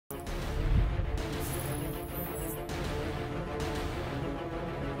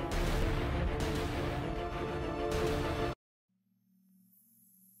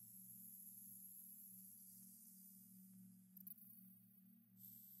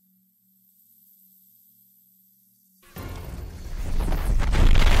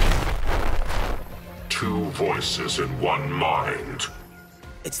voices in one mind.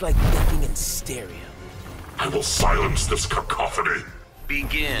 It's like thinking in stereo. I will silence this cacophony.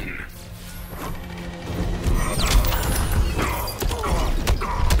 Begin.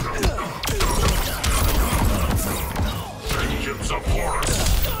 Vengeance of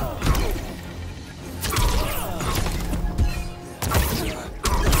Horus.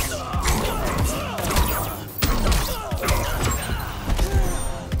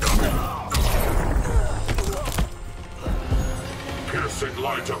 Piercing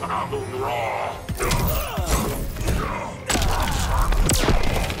light of Amun-Ra.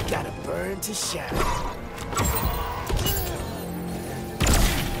 Gotta burn to shine.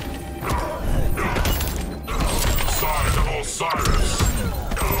 Sign of Osiris.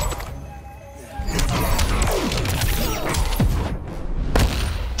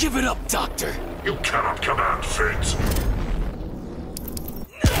 Give it up, Doctor! You cannot command fate.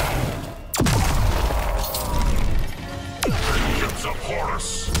 Vengeance of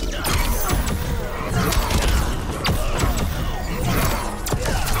Horus.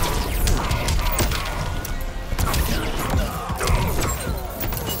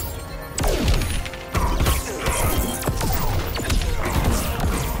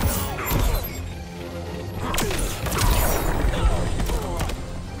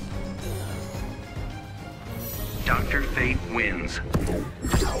 Dr. Fate wins.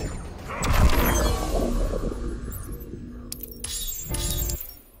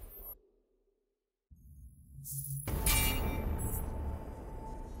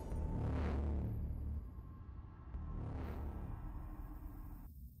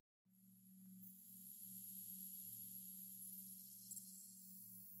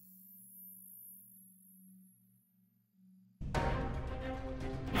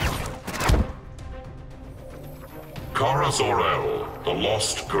 Kara Zor-El, the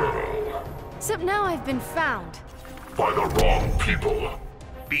lost girl. Except now I've been found. By the wrong people.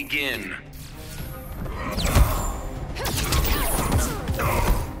 Begin.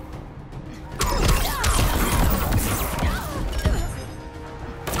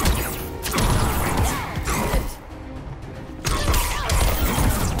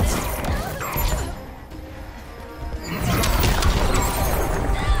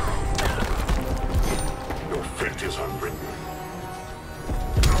 Your fate is unwritten.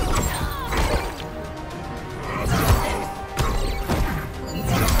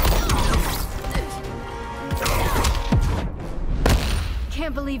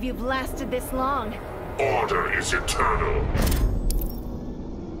 Can't believe you've lasted this long. Order is eternal.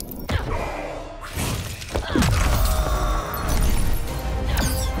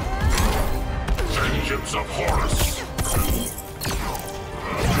 Vengeance of Horus.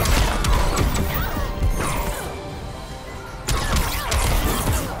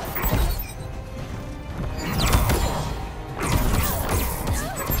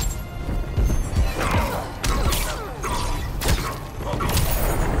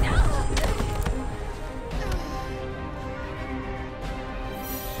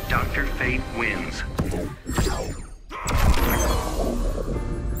 Dr. Fate wins.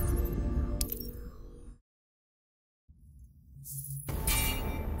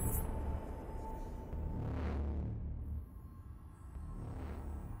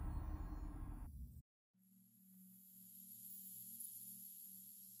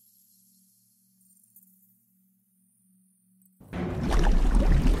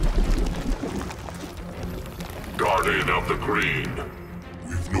 Guardian of the Green.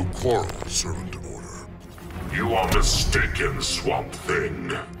 We've no quarrel, servant of order. You are mistaken, Swamp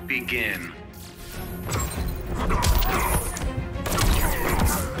Thing. Begin.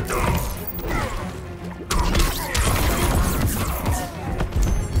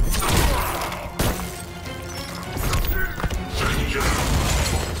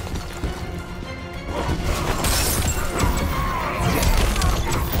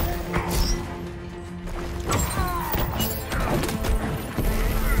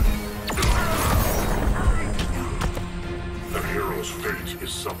 The hero's fate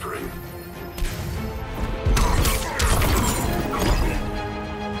is suffering.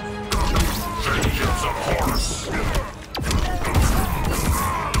 Vengeance of Horus.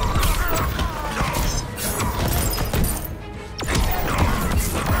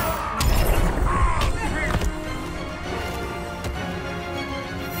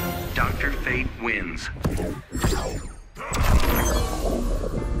 Dr. Fate wins.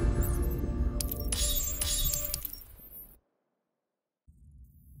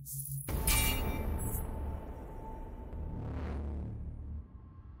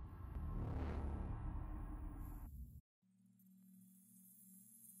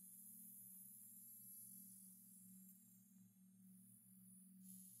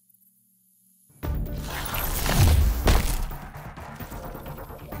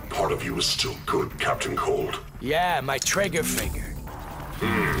 part of you is still good, Captain Cold. Yeah, my trigger finger.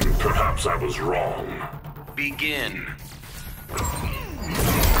 Perhaps I was wrong. Begin.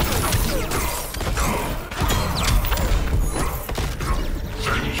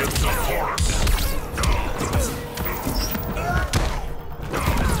 Vengeance of Horus!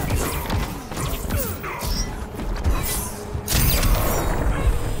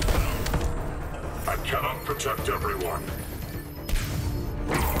 I cannot protect everyone.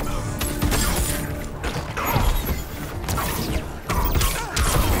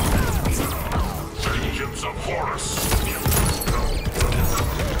 Vengeance of Horus!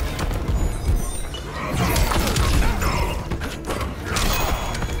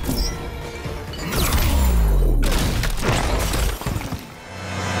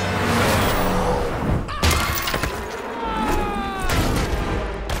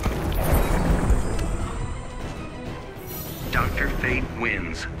 Dr. Fate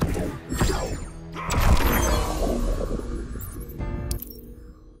wins.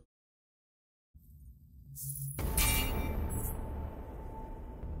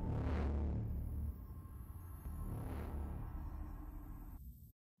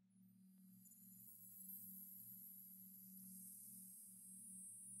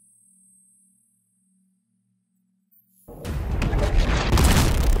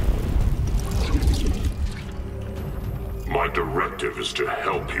 My directive is to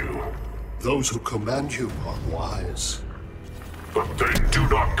help you, Those who command you are wise. but they do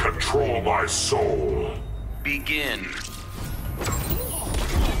not control my soul. Begin.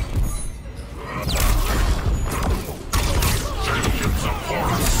 Vengeance of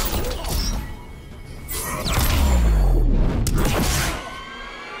Horus!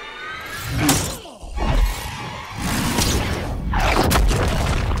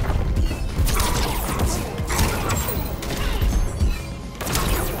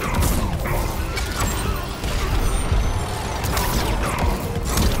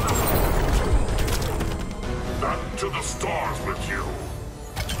 Back to the stars with you!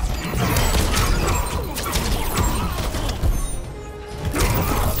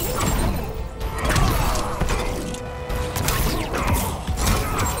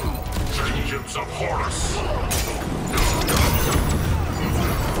 Vengeance of Horus!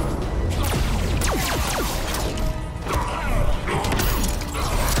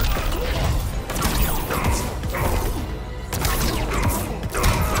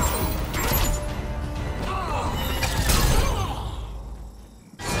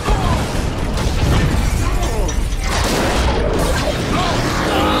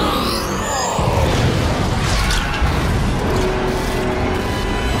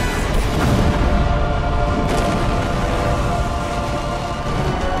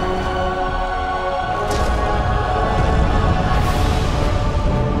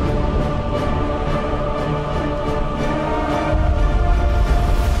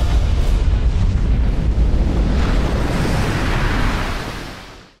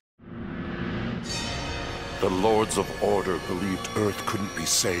 The Lords of Order believed Earth couldn't be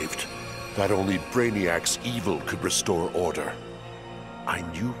saved, that only Brainiac's evil could restore order. I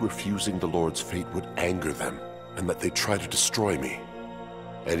knew refusing the Lord's fate would anger them, and that they'd try to destroy me.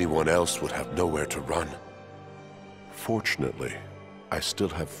 Anyone else would have nowhere to run. Fortunately, I still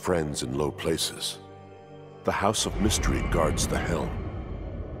have friends in low places. The House of Mystery guards the Helm.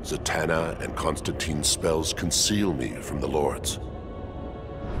 Zatanna and Constantine's spells conceal me from the Lords.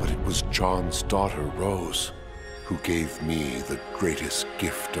 But it was John's daughter, Rose, who gave me the greatest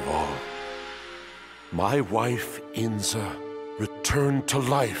gift of all. My wife, Inza, returned to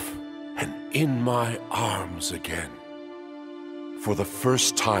life and in my arms again. For the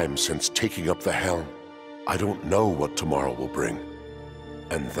first time since taking up the helm, I don't know what tomorrow will bring.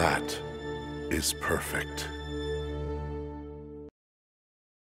 And that is perfect.